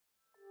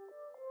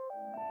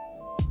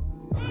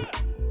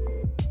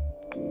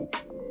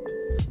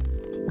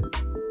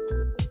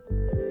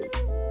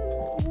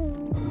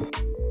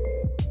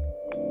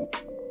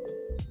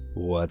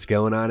What's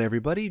going on,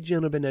 everybody?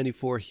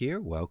 Gentleman94 here.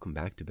 Welcome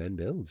back to Ben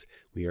Builds.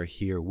 We are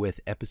here with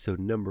episode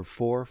number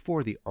 4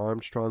 for the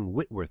Armstrong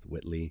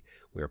Whitley.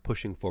 We are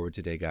pushing forward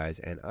today, guys,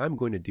 and I'm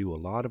going to do a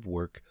lot of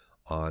work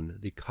on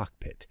the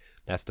cockpit.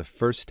 That's the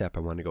first step I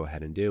want to go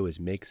ahead and do, is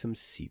make some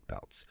seat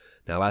belts.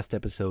 Now, last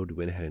episode, we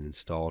went ahead and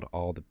installed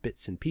all the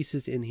bits and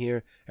pieces in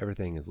here.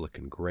 Everything is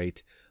looking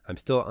great. I'm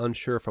still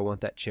unsure if I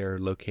want that chair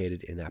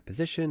located in that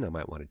position. I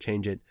might want to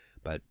change it,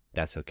 but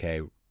that's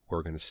okay.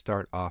 We're going to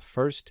start off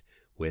first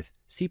with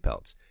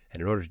seatbelts,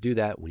 and in order to do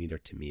that, we need our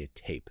Tamiya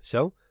tape.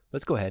 So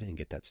let's go ahead and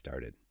get that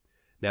started.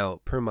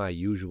 Now, per my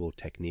usual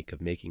technique of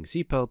making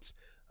seatbelts,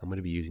 I'm going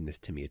to be using this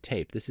Tamiya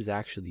tape. This is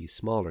actually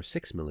smaller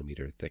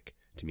 6mm thick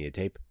Tamiya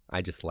tape.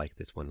 I just like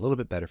this one a little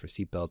bit better for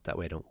seatbelts. That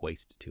way I don't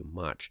waste too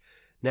much.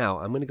 Now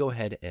I'm going to go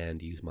ahead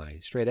and use my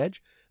straight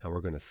edge, and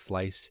we're going to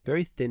slice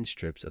very thin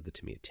strips of the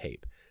Tamiya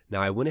tape.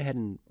 Now I went ahead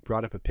and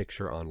brought up a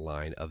picture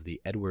online of the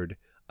Edward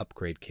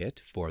upgrade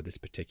kit for this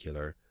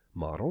particular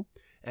model.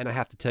 And I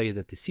have to tell you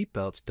that the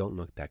seatbelts don't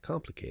look that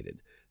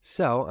complicated.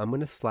 So I'm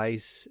going to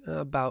slice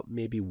about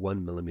maybe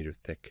 1mm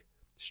thick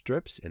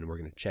strips, and we're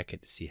going to check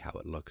it to see how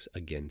it looks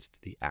against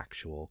the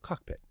actual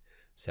cockpit.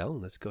 So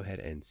let's go ahead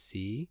and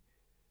see.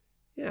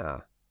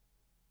 Yeah,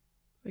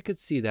 I could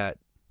see that.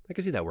 I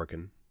could see that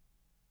working.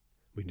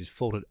 We can just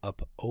fold it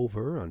up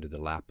over under the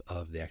lap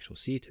of the actual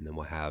seat, and then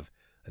we'll have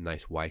a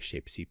nice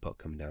Y-shaped seatbelt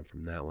come down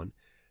from that one.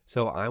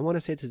 So I want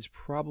to say this is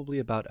probably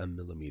about 1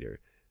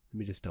 millimeter. Let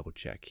me just double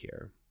check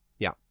here.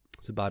 Yeah,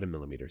 it's about 1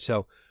 millimeter.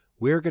 So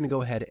we're going to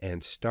go ahead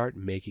and start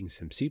making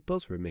some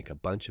seatbelts. We're going to make a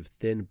bunch of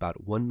thin,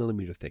 about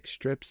 1mm thick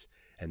strips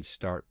and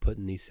start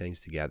putting these things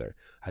together.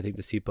 I think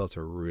the seatbelts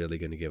are really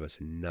going to give us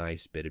a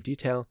nice bit of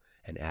detail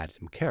and add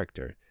some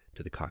character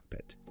to the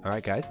cockpit. All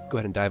right, guys, go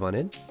ahead and dive on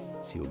in,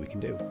 see what we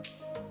can do.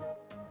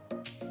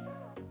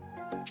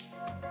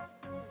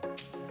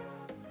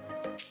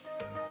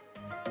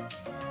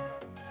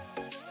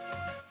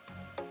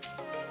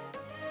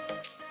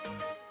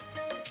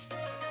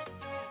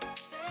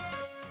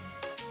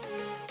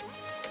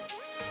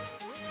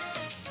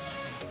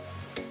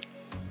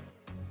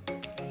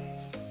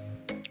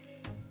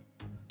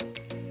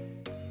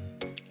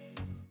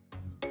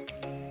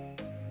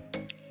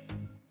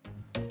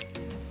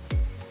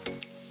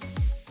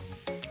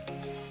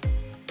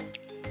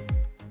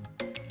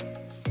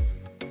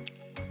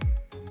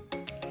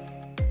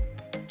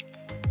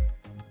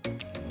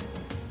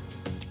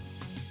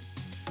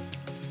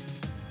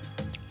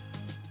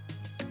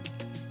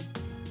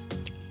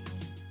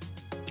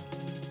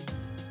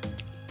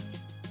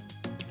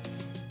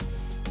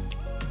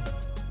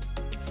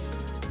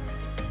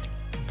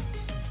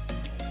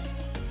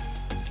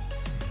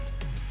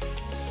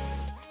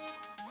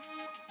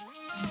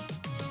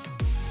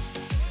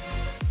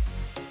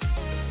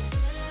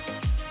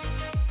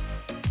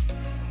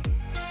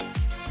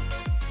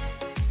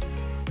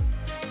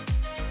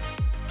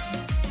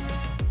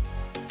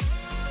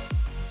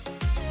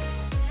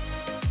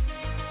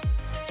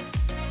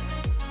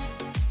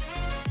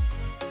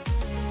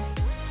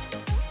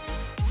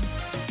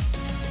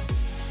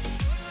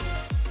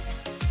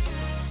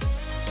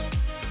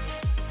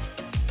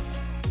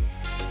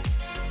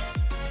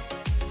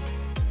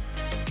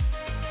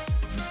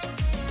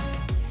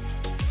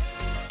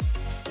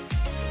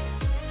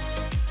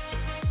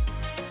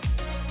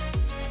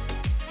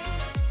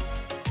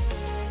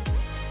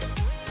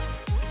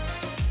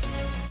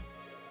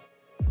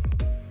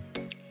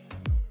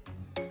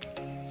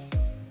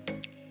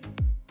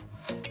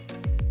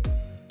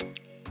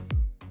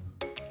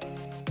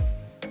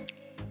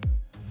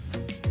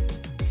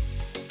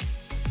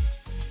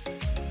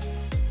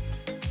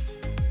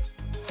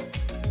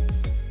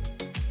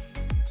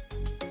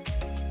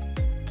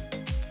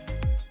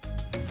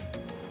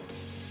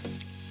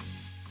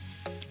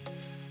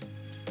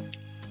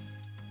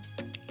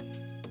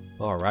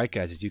 All right,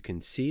 guys, as you can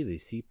see, the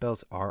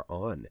seatbelts are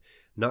on.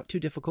 Not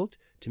too difficult.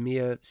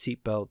 Tamiya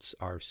seatbelts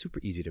are super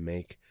easy to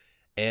make.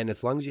 And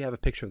as long as you have a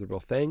picture of the real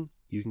thing,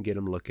 you can get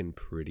them looking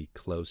pretty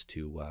close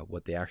to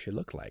what they actually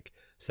look like.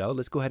 So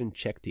let's go ahead and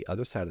check the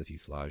other side of the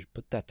fuselage,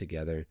 put that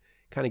together,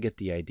 kind of get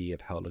the idea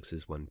of how it looks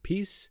as one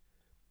piece.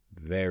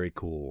 Very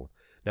cool.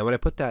 Now, when I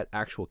put that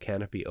actual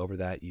canopy over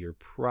that, you're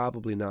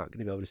probably not going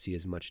to be able to see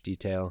as much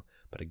detail.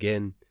 But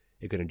again,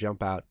 you're going to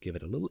jump out, give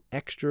it a little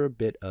extra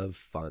bit of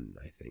fun,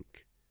 I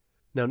think.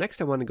 Now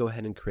next I want to go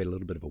ahead and create a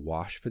little bit of a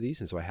wash for these,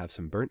 and so I have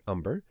some burnt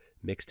umber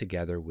mixed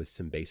together with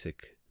some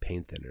basic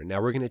paint thinner.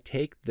 Now we're going to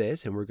take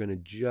this and we're going to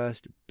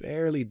just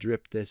barely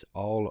drip this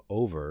all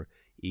over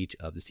each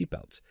of the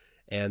seatbelts.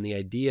 And the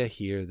idea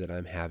here that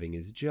I'm having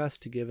is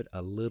just to give it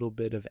a little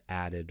bit of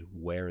added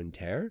wear and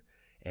tear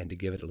and to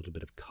give it a little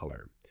bit of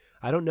color.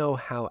 I don't know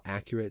how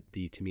accurate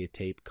the Tamiya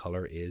tape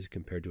color is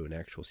compared to an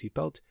actual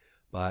seatbelt,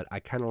 but I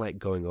kind of like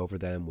going over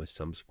them with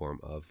some form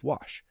of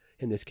wash.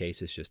 In this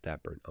case, it's just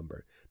that burnt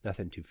umber.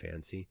 Nothing too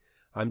fancy.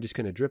 I'm just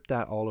going to drip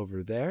that all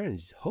over there, and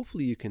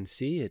hopefully you can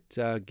see it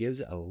gives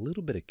a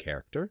little bit of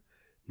character.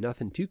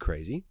 Nothing too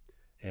crazy.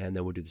 And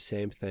then we'll do the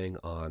same thing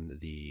on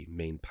the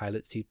main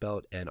pilot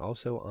seatbelt and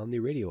also on the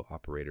radio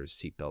operator's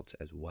seatbelts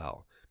as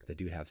well, because I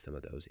do have some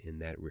of those in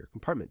that rear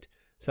compartment.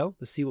 So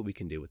let's see what we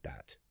can do with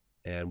that.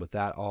 And with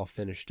that all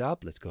finished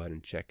up, let's go ahead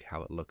and check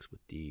how it looks with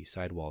the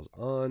sidewalls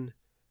on.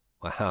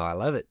 Wow, I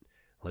love it.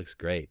 It looks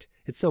great.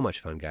 It's so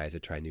much fun, guys, to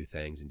try new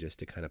things and just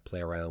to kind of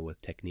play around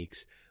with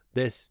techniques.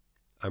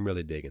 I'm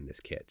really digging this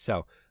kit.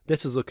 So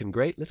this is looking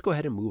great. Let's go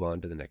ahead and move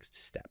on to the next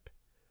step.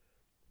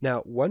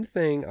 Now, one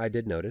thing I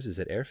did notice is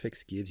that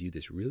Airfix gives you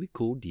this really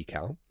cool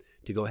decal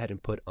to go ahead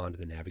and put onto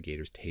the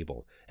navigator's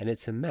table. And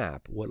it's a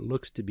map, what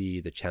looks to be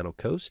the Channel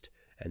coast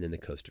and then the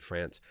coast of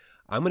France.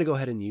 I'm going to go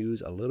ahead and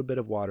use a little bit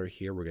of water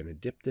here. We're going to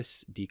dip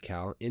this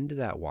decal into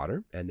that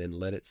water and then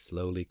let it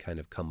slowly kind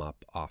of come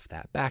up off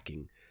that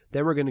backing.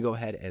 Then we're going to go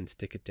ahead and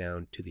stick it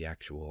down to the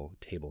actual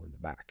table in the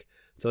back.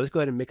 So let's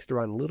go ahead and mix it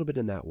around a little bit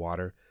in that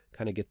water,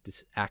 kind of get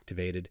this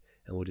activated,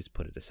 and we'll just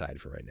put it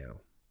aside for right now.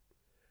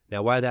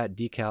 Now, while that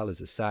decal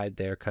is aside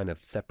there, kind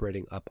of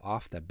separating up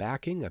off the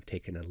backing, I've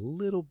taken a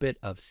little bit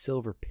of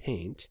silver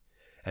paint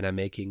and I'm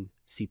making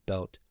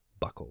seatbelt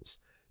buckles.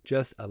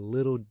 Just a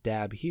little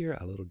dab here,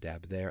 a little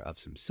dab there of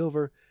some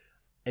silver.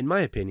 In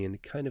my opinion,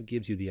 it kind of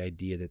gives you the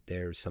idea that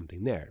there's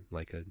something there,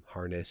 like a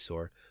harness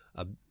or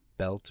a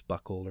belt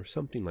buckle or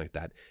something like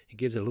that. It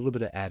gives it a little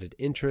bit of added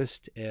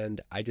interest,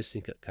 and I just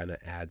think it kind of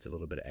adds a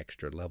little bit of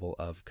extra level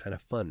of kind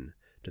of fun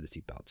to the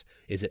seatbelts.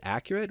 Is it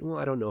accurate? Well,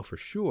 I don't know for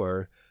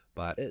sure,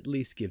 but at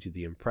least gives you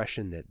the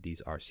impression that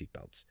these are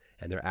seatbelts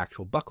and they're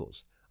actual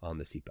buckles on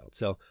the seatbelt.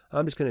 So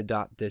I'm just going to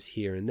dot this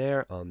here and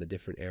there on the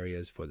different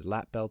areas for the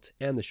lap belts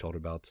and the shoulder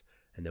belts,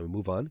 and then we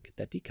move on, get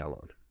that decal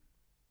on.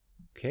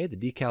 Okay, the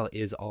decal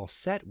is all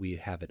set. We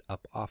have it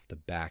up off the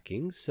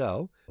backing.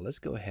 So let's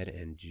go ahead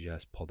and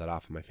just pull that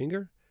off of my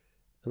finger.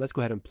 And let's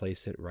go ahead and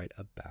place it right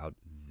about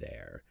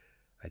there.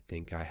 I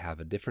think I have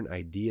a different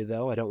idea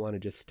though. I don't want to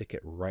just stick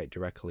it right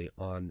directly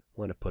on. I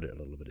want to put it a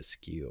little bit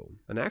askew.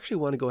 And I actually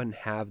want to go ahead and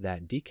have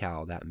that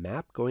decal, that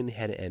map, going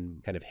ahead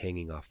and kind of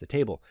hanging off the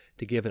table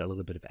to give it a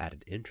little bit of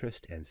added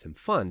interest and some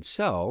fun.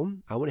 So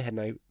I went ahead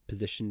and I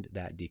positioned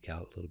that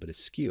decal a little bit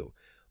askew,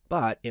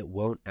 but it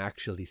won't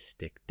actually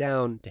stick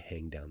down to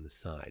hang down the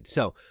side.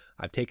 So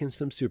I've taken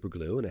some super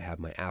glue and I have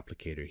my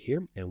applicator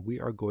here, and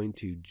we are going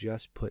to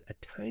just put a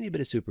tiny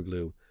bit of super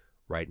glue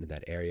right into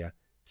that area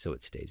so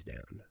it stays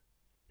down.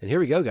 And here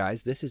we go,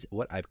 guys. This is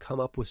what I've come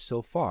up with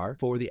so far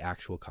for the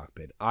actual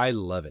cockpit. I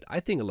love it.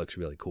 I think it looks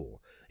really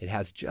cool. It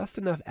has just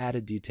enough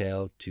added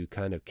detail to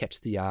kind of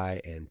catch the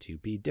eye and to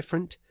be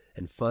different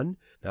and fun.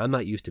 Now, I'm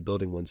not used to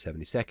building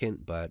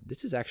 1/72nd, but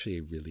this is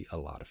actually really a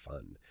lot of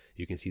fun.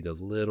 You can see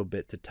those little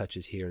bits of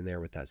touches here and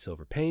there with that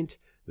silver paint.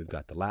 We've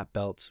got the lap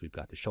belts, we've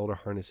got the shoulder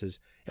harnesses,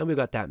 and we've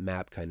got that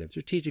map kind of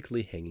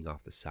strategically hanging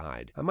off the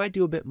side. I might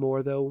do a bit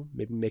more though,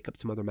 maybe make up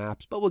some other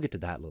maps, but we'll get to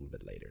that a little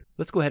bit later.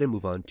 Let's go ahead and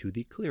move on to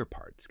the clear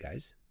parts,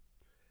 guys.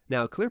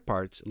 Now, clear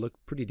parts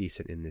look pretty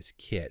decent in this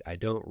kit. I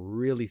don't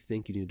really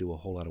think you need to do a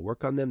whole lot of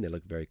work on them. They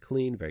look very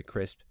clean, very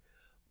crisp,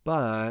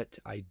 but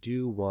I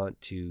do want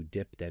to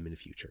dip them in the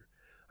future.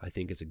 I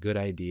think it's a good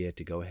idea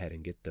to go ahead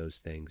and get those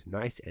things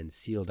nice and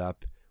sealed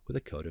up with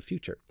a coat of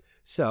future.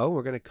 So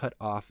we're going to cut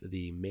off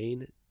the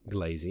main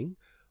glazing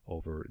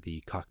over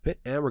the cockpit,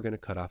 and we're going to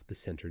cut off the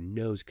center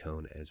nose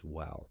cone as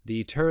well.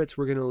 The turrets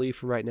we're going to leave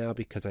for right now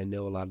because I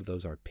know a lot of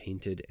those are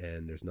painted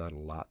and there's not a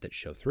lot that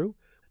show through.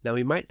 Now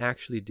we might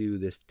actually do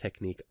this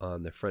technique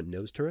on the front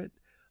nose turret,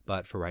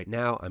 but for right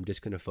now I'm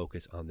just going to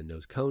focus on the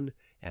nose cone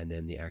and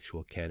then the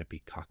actual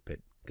canopy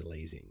cockpit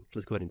glazing.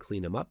 Let's go ahead and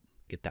clean them up,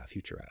 get that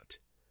future out.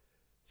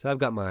 So I've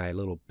got my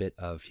little bit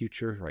of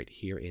future right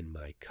here in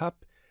my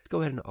cup. Let's go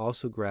ahead and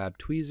also grab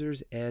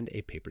tweezers and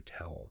a paper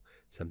towel,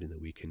 something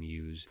that we can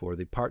use for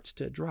the parts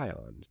to dry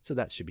on. So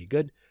that should be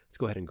good. Let's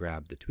go ahead and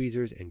grab the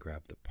tweezers and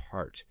grab the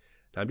part.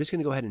 Now I'm just going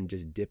to go ahead and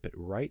just dip it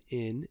right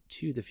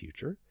into the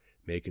future,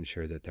 making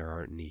sure that there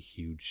aren't any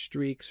huge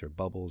streaks or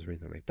bubbles or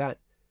anything like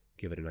that.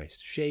 Give it a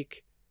nice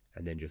shake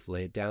and then just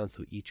lay it down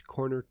so each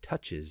corner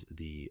touches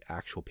the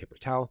actual paper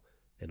towel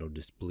and it'll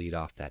just bleed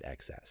off that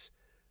excess.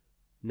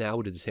 Now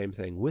we'll do the same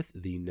thing with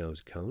the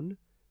nose cone.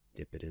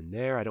 Dip it in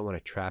there. I don't want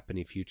to trap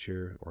any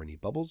future or any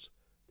bubbles.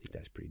 I think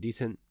that's pretty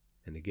decent.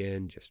 And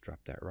again, just drop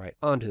that right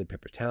onto the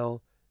paper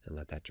towel and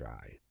let that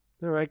dry.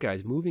 All right,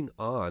 guys, moving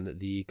on.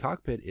 The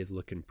cockpit is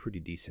looking pretty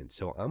decent.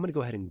 So I'm going to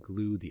go ahead and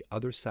glue the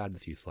other side of the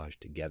fuselage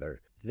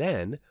together.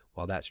 Then,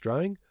 while that's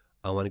drying,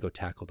 I want to go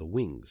tackle the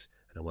wings.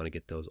 And I want to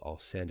get those all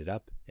sanded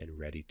up and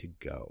ready to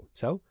go.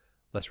 So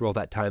let's roll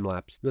that time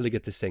lapse, really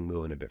get this thing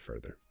moving a bit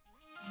further.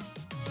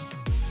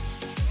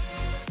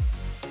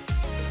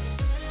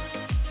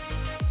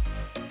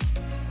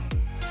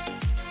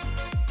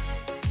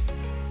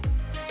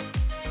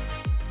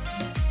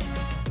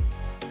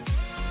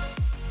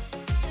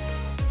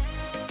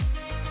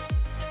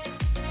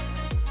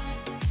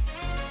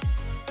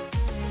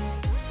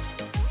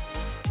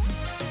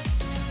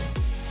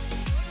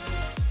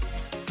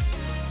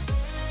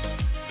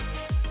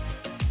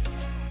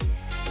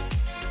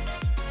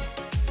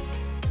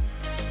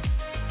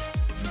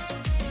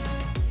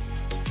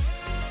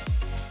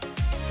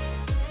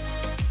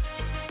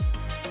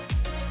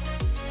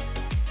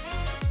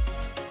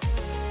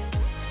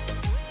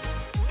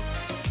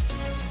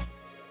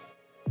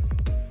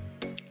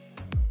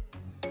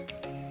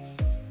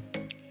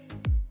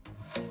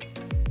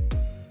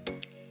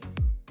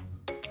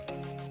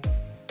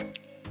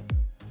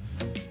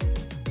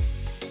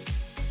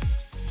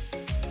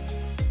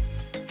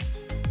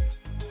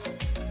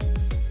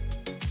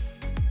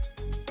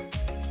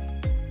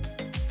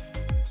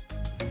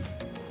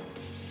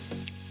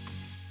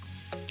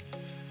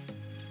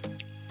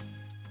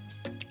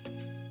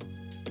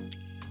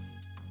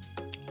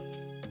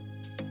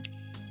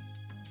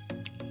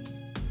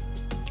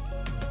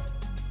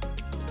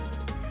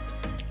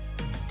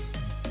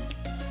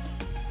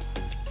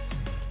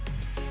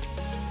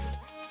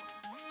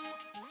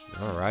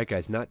 All right,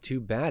 guys, not too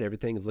bad.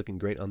 Everything is looking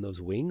great on those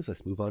wings.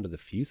 Let's move on to the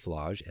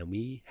fuselage, and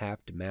we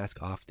have to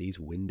mask off these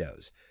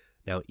windows.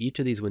 Now, each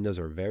of these windows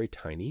are very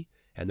tiny,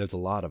 and there's a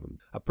lot of them.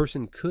 A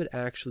person could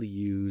actually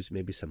use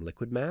maybe some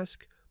liquid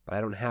mask, but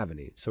I don't have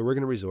any, so we're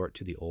going to resort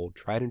to the old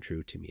tried and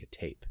true Tamiya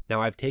tape.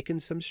 Now, I've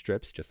taken some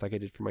strips, just like I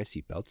did for my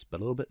seatbelts, but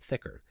a little bit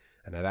thicker,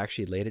 and I've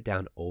actually laid it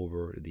down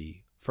over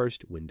the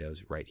first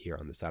windows right here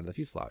on the side of the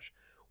fuselage.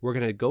 We're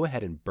going to go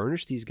ahead and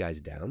burnish these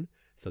guys down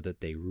so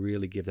that they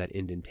really give that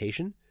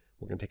indentation.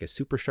 We're going to take a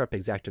super sharp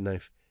X-Acto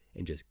knife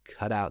and just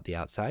cut out the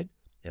outside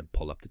and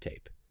pull up the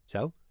tape.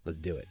 So let's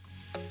do it.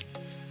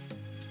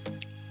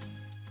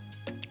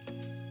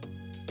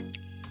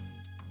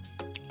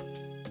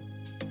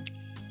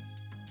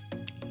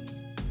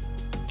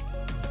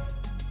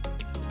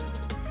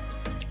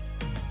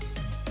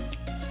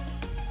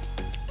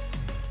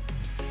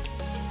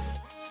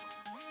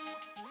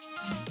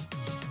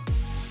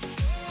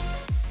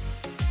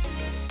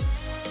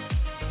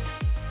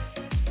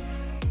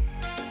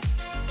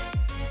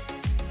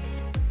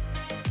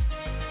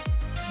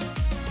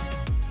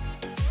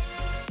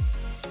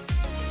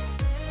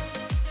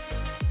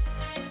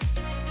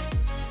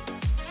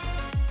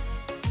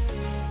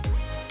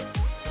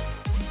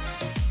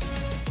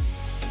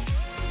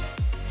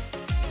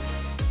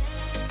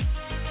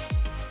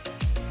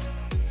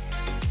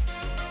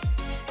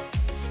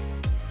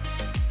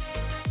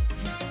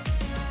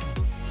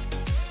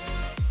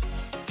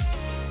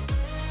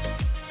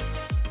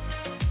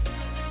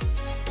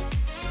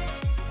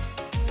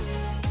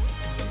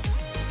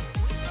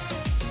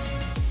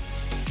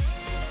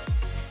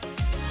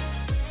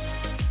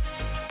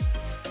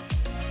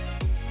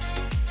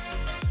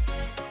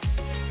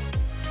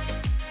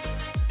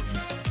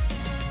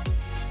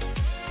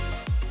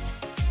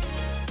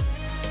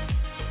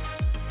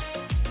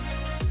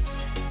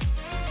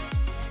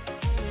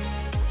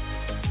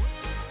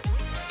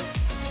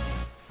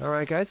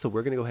 Alright guys, so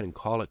we're going to go ahead and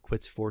call it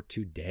quits for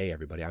today,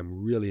 everybody.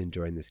 I'm really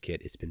enjoying this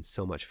kit. It's been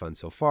so much fun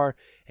so far,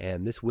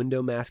 and this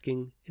window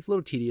masking is a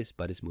little tedious,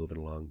 but it's moving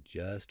along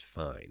just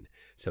fine.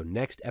 So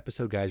next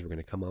episode, guys, we're going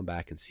to come on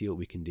back and see what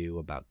we can do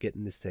about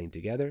getting this thing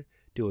together,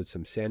 doing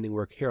some sanding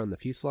work here on the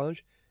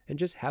fuselage, and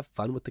just have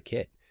fun with the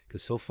kit.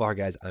 Because so far,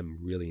 guys, I'm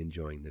really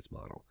enjoying this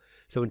model.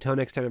 So until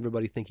next time,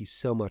 everybody, thank you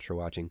so much for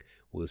watching.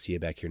 We'll see you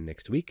back here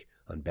next week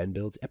on Ben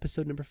Builds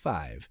episode number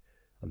 5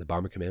 on the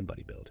Bomber Command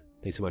Buddy Build.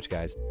 Thanks so much,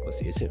 guys. We'll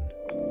see you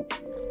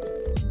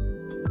soon.